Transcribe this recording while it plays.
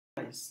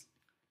Guys,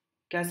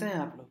 कैसे हैं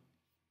आप लोग।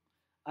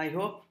 आई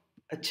होप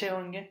अच्छे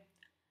होंगे,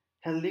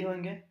 हेल्दी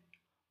होंगे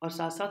और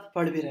साथ साथ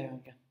पढ़ भी रहे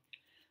होंगे।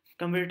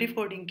 कम्पिटिटिव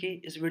कोडिंग की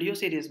इस वीडियो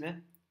सीरीज़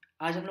में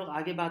आज हम लोग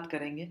आगे बात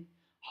करेंगे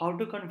how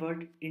to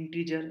convert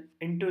integer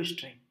into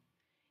string.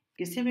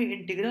 किसी भी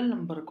इंटीग्रल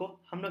नंबर को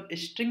हम लोग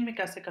स्ट्रिंग में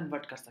कैसे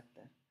कन्वर्ट कर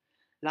सकते हैं।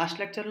 लास्ट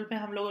लेक्चर में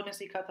हम लोगों ने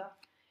सीखा था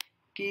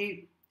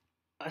कि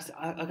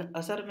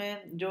असल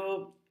में जो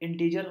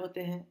इंटीजर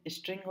होते हैं,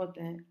 स्ट्रिंग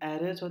होते हैं,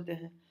 एरेज होते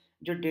हैं,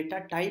 जो डेटा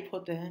टाइप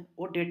होते हैं,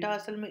 वो डेटा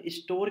असल में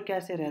स्टोर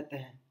कैसे रहते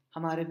हैं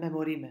हमारे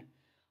मेमोरी में।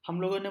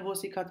 हम लोगों ने वो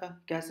सीखा था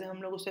कैसे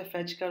हम लोग उसे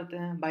फेच करते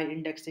हैं बाय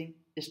इंडेक्सिंग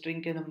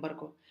स्ट्रिंग के नंबर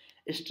को।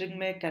 स्ट्रिंग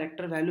में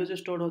कैरेक्टर वैल्यूज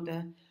स्टोर होते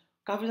हैं।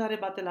 काफ़ी सारी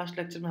बातें लास्ट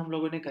लेक्चर में हम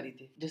लोगों ने करी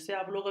थी, जिससे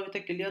आप लोगों को अभी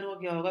तक क्लियर हो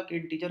गया होगा कि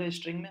इंटीजर और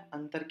स्ट्रिंग में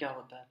अंतर क्या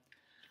होता है।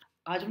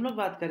 आज हम लोग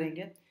बात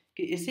करेंगे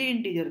कि इसी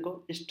इंटीजर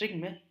को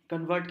स्ट्रिंग में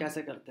कन्वर्ट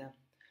कैसे करते हैं।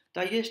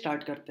 तो आइए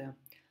स्टार्ट करते हैं।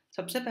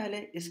 सबसे पहले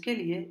इसके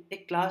लिए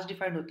एक क्लास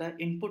डिफाइंड होता है,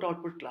 इनपुट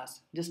आउटपुट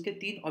क्लास, जिसके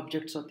 3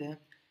 ऑब्जेक्ट्स होते हैं,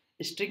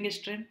 स्ट्रिंग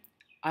स्ट्रीम,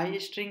 आई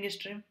स्ट्रिंग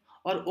स्ट्रीम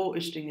और ओ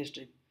स्ट्रिंग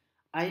स्ट्रीम।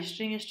 आई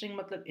स्ट्रिंग स्ट्रीम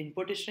मतलब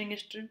इनपुट स्ट्रिंग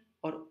स्ट्रीम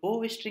और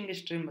ओ स्ट्रिंग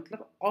स्ट्रीम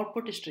मतलब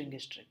आउटपुट स्ट्रिंग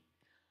स्ट्रीम।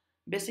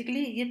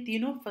 बेसिकली ये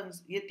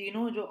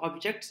तीनों जो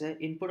ऑब्जेक्ट्स है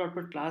इनपुट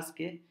आउटपुट क्लास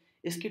के,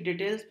 इसकी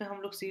डिटेल्स में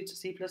हम लोग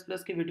सी प्लस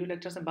प्लस के वीडियो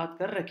लेक्चर में बात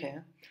कर रखे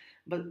हैं।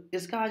 बस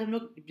इसका आज हम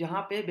लोग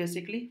यहाँ पे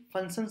बेसिकली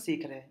फंक्शन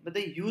सीख रहे हैं,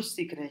 मतलब यूज़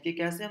सीख रहे हैं कि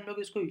कैसे हम लोग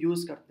इसको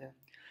यूज़ करते हैं।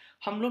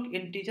 हम लोग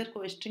इंटीजर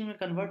को स्ट्रिंग में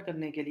कन्वर्ट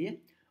करने के लिए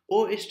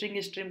ओ स्ट्रिंग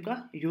स्ट्रीम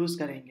का यूज़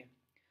करेंगे।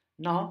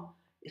 नाउ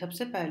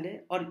सबसे पहले,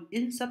 और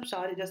इन सब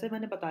सारे जैसे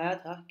मैंने बताया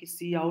था कि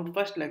सी आउट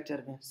फर्स्ट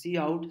लेक्चर में, सी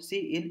आउट सी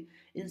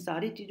इन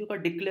सारी चीज़ों का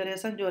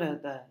डिक्लेरेशन जो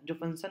रहता है, जो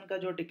फंक्शन का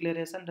जो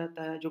डिक्लेरेशन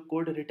रहता है, जो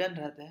कोड रिटर्न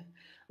रहते हैं,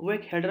 वो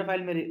एक हेडर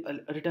फाइल में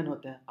रिटर्न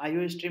होते हैं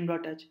io stream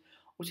डॉट एच।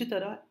 उसी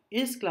तरह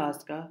इस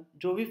क्लास का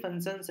जो भी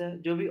फंक्शंस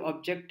है, जो भी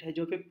ऑब्जेक्ट है,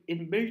 जो भी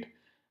इनबिल्ट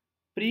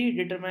प्री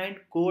डिटरमाइंड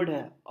कोड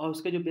है और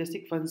उसके जो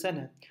बेसिक फंक्शन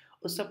है,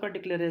 उस सब का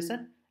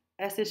declaration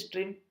S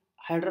stream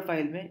header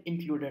file में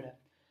इंक्लूडेड है।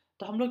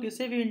 तो हम लोग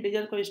किसी भी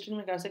इंटीजर को स्ट्रिंग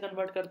में कैसे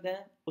कन्वर्ट करते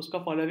हैं, उसका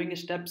फॉलोइंग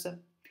स्टेप्स है।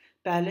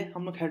 पहले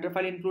हम लोग हेडर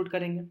फाइल इंक्लूड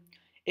करेंगे,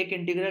 एक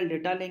इंटीग्रल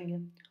डेटा लेंगे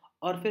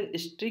और फिर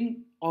स्ट्रिंग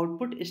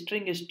आउटपुट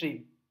स्ट्रिंग स्ट्रीम,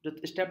 जो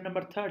स्टेप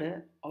नंबर 3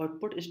 है,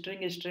 आउटपुट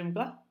स्ट्रिंग स्ट्रीम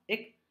का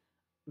एक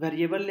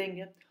वेरिएबल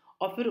लेंगे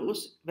और फिर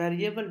उस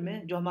वेरिएबल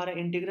में जो हमारा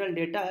इंटीग्रल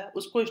डेटा है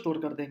उसको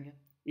स्टोर कर देंगे।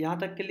 यहाँ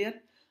तक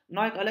क्लियर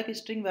ना। एक अलग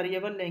स्ट्रिंग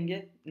वेरिएबल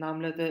लेंगे,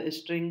 नाम लेते हैं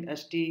स्ट्रिंग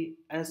एस टी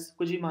एस,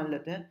 कुछ ही मान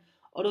लेते हैं,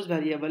 और उस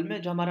वेरिएबल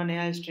में जो हमारा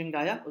नया स्ट्रिंग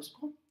आया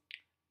उसको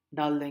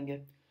डाल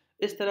देंगे।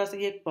 इस तरह से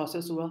ये एक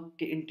प्रोसेस हुआ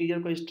कि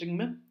इंटीजर को स्ट्रिंग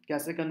में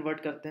कैसे कन्वर्ट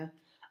करते हैं।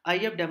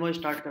 आइए अब डेमो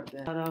स्टार्ट करते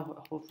हैं। हमारा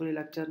होपफुली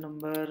लेक्चर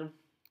नंबर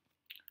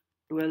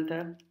 12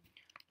 है।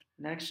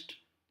 Next,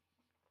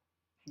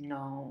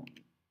 now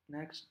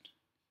next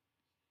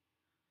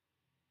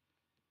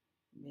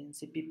main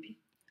cpp.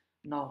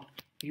 Now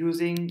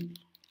using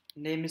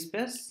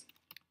namespace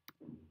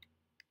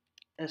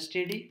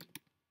std,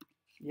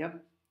 yep.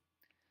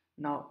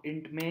 Now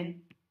int main,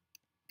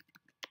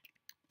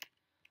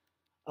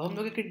 अब हम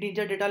लोग एक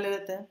इंटीजर डेटा ले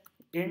लेते हैं।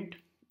 इंट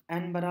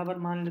n बराबर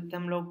मान लेते हैं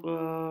हम लोग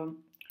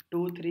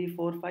 2 3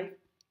 4 5।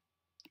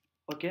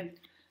 ओके,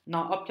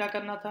 नाउ अब क्या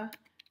करना था,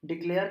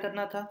 डिक्लेयर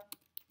करना था,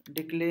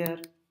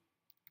 डिक्लेयर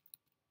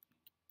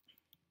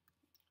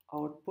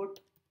आउटपुट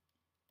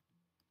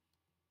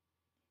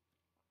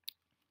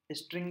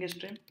स्ट्रिंग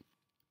स्ट्रिंग।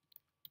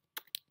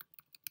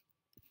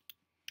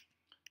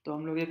 तो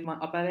हम लोग एक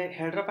पहले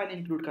हेडर फाइल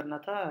इंक्लूड करना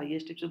था, ये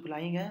स्टेप से भुला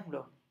ही गए हम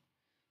लोग।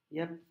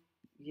 यप,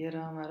 ये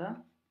रहा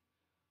हमारा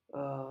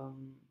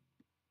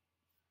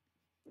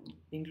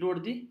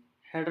इंक्लूड दी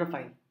हेडर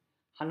फाइल।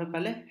 हम लोग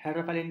पहले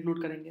हेडर फाइल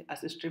इंक्लूड करेंगे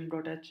एस स्ट्रीम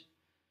डॉट एच।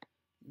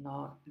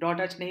 ना डॉट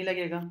एच नहीं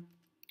लगेगा,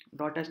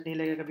 डॉट एच नहीं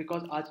लगेगा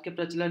बिकॉज आज के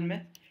प्रचलन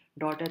में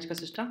डॉट एच का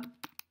सिस्टम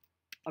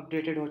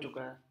अपडेटेड हो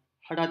चुका है,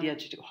 हटा दिया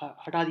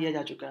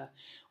जा चुका है।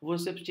 वो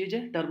सिर्फ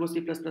चीज़ें टर्बो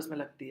सी प्लस प्लस में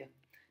लगती है।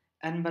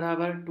 n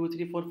बराबर 2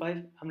 3 4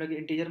 5 हम लोग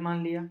इंटीजर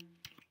मान लिया।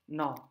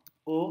 नाउ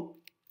ओ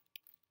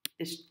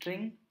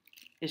स्ट्रिंग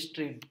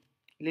स्ट्रीम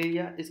ले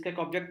लिया, इसका एक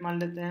ऑब्जेक्ट मान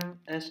लेते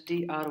हैं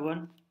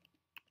str1।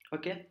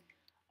 ओके,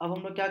 अब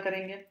हम लोग क्या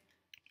करेंगे,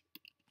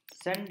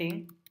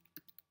 सेंडिंग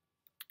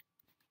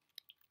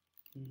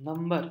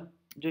नंबर,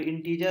 जो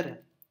इंटीजर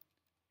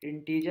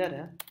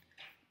है,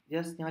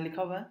 यस यहाँ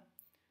लिखा हुआ है,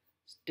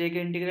 टेक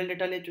इंटीग्रल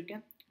डेटा ले चुके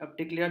हैं, अब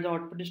डिक्लेयर द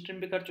आउटपुट स्ट्रीम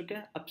भी कर चुके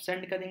हैं। अब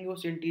सेंड करेंगे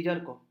उस इंटीजर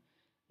को,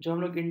 जो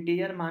हम लोग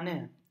इंटीजर माने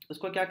हैं,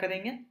 उसको क्या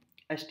करेंगे,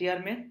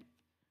 str में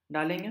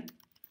डालेंगे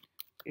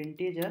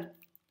integer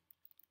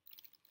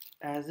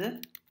as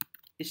a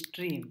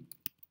stream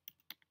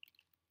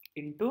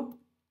into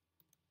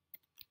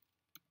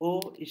O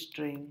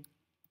string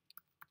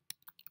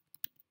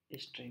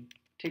stream.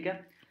 ठीक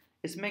है,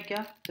 इसमें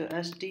क्या, तो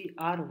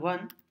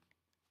str1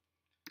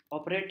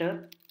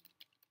 ऑपरेटर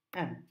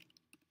n।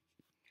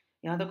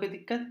 यहाँ तो कोई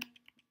दिक्कत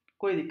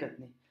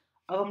नहीं।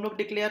 अब हम लोग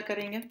डिक्लेयर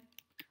करेंगे।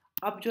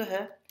 अब जो है,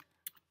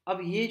 अब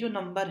ये जो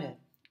नंबर है,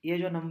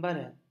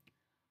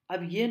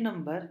 अब ये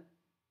नंबर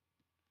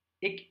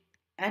एक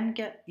एन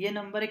क्या, ये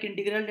नंबर एक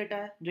इंटीग्रल डेटा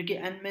है जो कि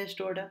एन में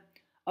स्टोर्ड है।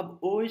 अब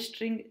ओ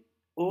स्ट्रिंग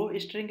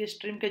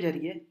स्ट्रीम के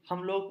जरिए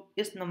हम लोग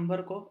इस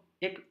नंबर को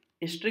एक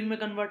स्ट्रिंग में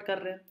कन्वर्ट कर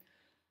रहे हैं,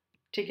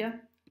 ठीक है।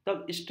 तो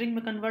अब स्ट्रिंग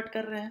में कन्वर्ट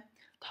कर रहे हैं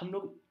तो हम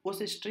लोग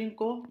उस स्ट्रिंग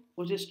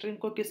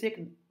को किसी एक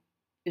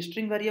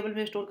स्ट्रिंग वेरिएबल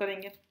में स्टोर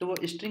करेंगे। तो वो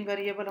स्ट्रिंग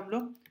वेरिएबल हम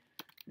लोग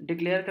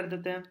डिक्लेयर कर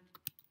देते हैं,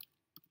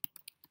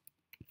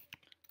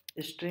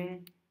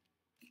 स्ट्रिंग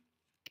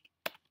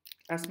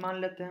एस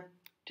मान लेते हैं,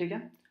 ठीक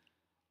है।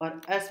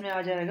 और एस में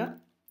आ जाएगा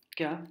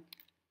क्या,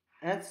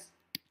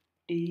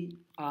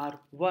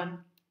 str1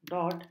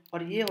 डॉट,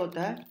 और ये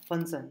होता है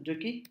फंक्शन जो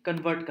कि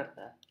कन्वर्ट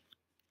करता है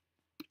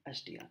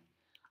str।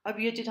 अब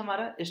ये चीज़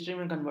हमारा स्ट्रिंग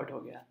में कन्वर्ट हो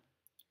गया।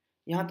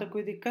 यहाँ तक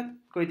कोई दिक्कत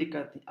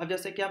नहीं। अब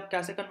जैसे कि आप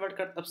कैसे कन्वर्ट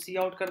कर, अब सी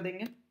आउट कर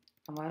देंगे,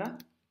 हमारा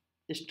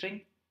string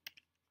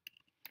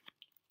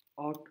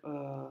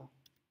output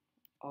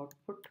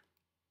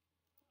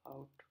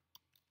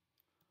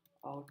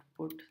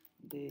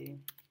the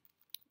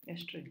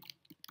string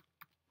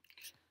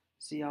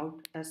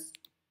cout as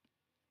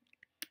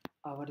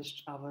our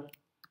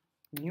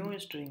new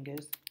string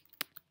is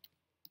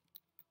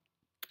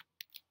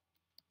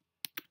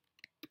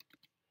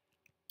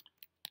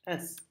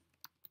s।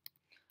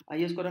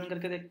 आइए इसको रन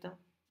करके देखते हैं।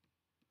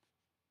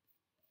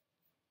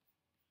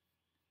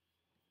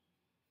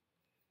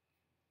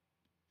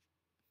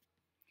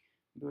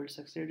 build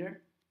succeeded,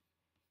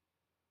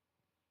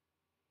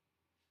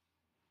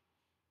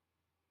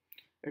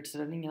 it's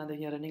running। यहाँ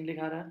देखिए रनिंग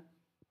लिखा रहा है।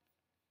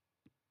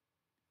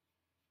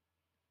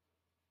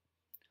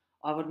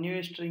 our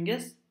new string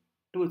is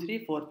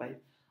 2345।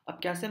 अब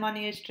कैसे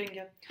मानिए ये स्ट्रिंग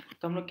है,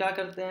 तो हम लोग क्या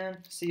करते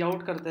हैं, सी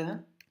आउट करते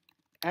हैं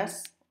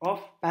s ऑफ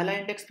पहला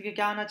इंडेक्स पे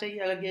क्या आना चाहिए।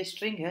 अगर ये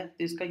स्ट्रिंग है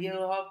तो इसका ये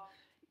होगा,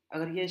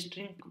 अगर ये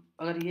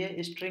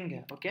स्ट्रिंग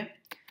है, ओके,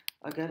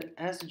 अगर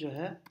s जो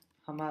है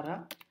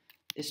हमारा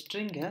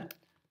स्ट्रिंग है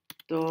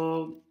तो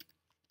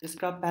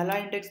इसका पहला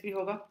इंडेक्स भी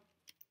होगा,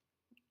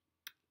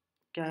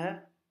 क्या है,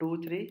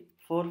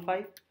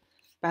 2345।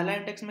 पहला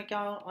इंडेक्स में क्या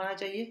आना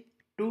चाहिए,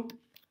 2।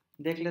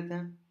 देख लेते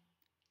हैं।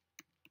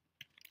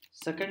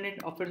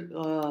 सेकंड और फिर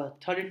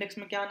थर्ड इंडेक्स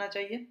में क्या आना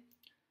चाहिए,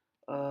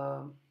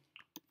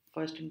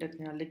 फर्स्ट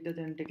इंडेक्स यहाँ लिख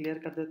देते हैं, डिक्लेयर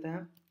कर देते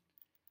हैं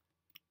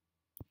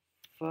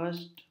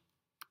फर्स्ट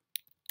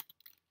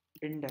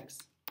इंडेक्स,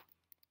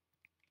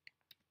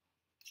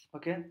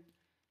 ओके।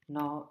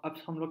 नाउ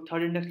अब हम लोग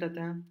थर्ड इंडेक्स लेते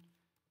हैं।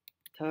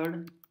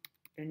 थर्ड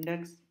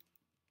इंडेक्स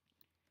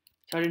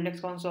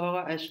कौन सा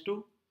होगा,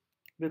 h2,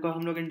 बिकॉज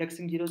हम लोग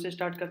इंडेक्सिंग 0 से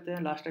स्टार्ट करते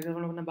हैं। लास्ट लेक्चर में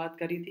हम लोगों ने बात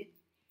करी थी।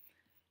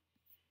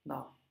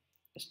 नाउ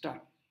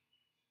स्टार्ट,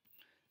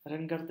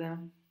 रन करते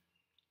हैं।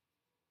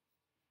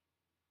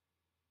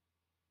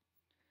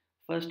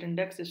 फर्स्ट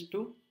इंडेक्स इज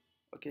 2,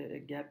 ओके,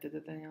 एक गैप दे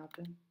देते हैं यहाँ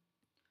पे,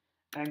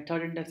 एंड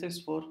थर्ड इंडेक्स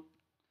इज 4।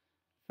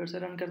 फिर से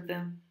रन करते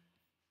हैं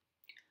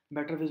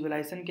बेटर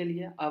विजुअलाइजेशन के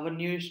लिए। Our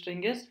new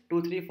string is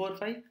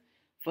 2345,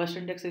 first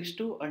index is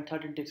 2 and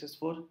third index is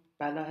 4।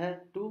 पहला है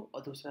 2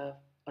 और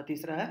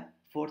तीसरा है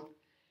 4।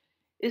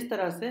 इस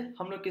तरह से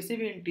हम लोग किसी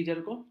भी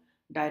इंटीजर को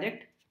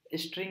डायरेक्ट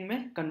स्ट्रिंग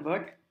में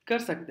कन्वर्ट कर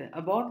सकते हैं।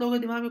 अब बहुत लोगों के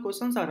दिमाग में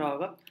क्वेश्चन आ रहा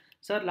होगा,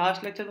 सर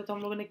लास्ट लेक्चर में तो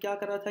हम लोगों ने क्या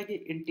करा था कि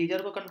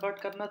इंटीजर को कन्वर्ट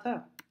करना था,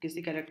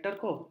 किसी कैरेक्टर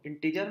को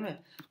इंटीजर में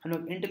हम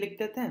लोग इंट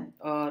लिखते थे,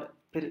 और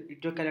फिर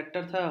जो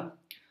कैरेक्टर था,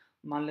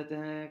 मान लेते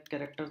हैं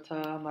कैरेक्टर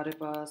था हमारे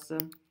पास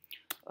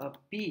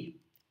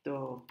पी,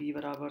 तो पी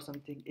बराबर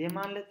समथिंग ए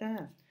मान लेते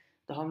हैं,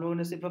 तो हम लोगों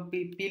ने सिर्फ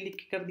पी लिख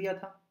के कर दिया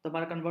था तो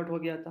हमारा कन्वर्ट हो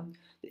गया था।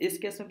 तो इस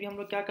केस में भी हम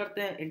लोग क्या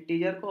करते हैं,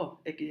 इंटीजर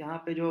को एक यहाँ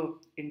पे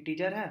जो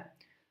इंटीजर है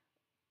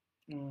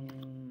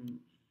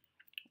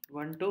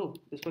 1 2,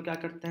 इसको क्या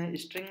करते हैं,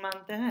 स्ट्रिंग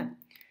मानते हैं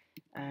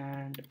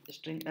एंड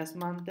स्ट्रिंग एस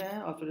मानते हैं,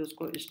 और फिर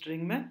उसको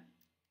स्ट्रिंग में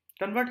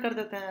कन्वर्ट कर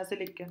देते हैं ऐसे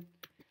लिख के।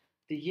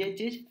 तो ये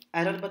चीज़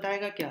एरर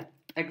बताएगा क्या,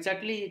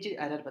 एग्जैक्टली ये चीज़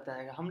एरर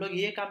बताएगा। हम लोग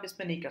ये काम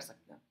इसमें नहीं कर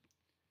सकते।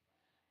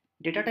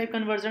 Data type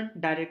conversion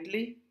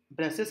directly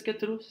braces के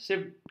थ्रू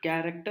सिर्फ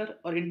कैरेक्टर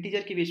और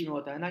इंटीजर के बीच में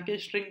होता है, ना कि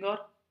स्ट्रिंग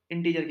और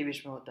इंटीजर के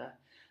बीच में होता है।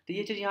 तो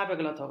ये चीज़ यहाँ पे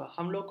गलत होगा,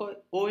 हम लोग को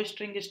ओ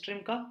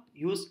स्ट्रिंग का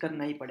यूज़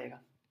करना ही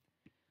पड़ेगा,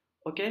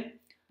 ओके।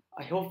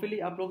 आई होपफुली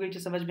आप लोगों को ये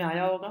चीज़ समझ में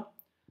आया होगा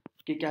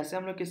कि कैसे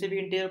हम लोग किसी भी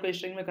इंटीजर को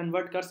स्ट्रिंग में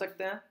कन्वर्ट कर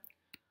सकते हैं।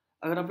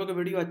 अगर आप लोग को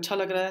वीडियो अच्छा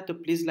लग रहा है तो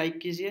प्लीज़ लाइक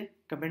कीजिए,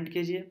 कमेंट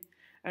कीजिए,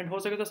 एंड हो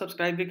सके तो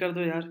सब्सक्राइब भी कर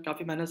दो यार,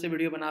 काफ़ी मेहनत से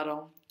वीडियो बना रहा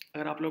हूँ।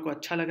 अगर आप लोग को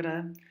अच्छा लग रहा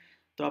है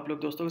तो आप लोग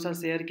दोस्तों के साथ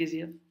शेयर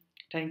कीजिए।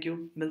 थैंक यू,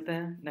 मिलते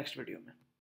हैं नेक्स्ट वीडियो में।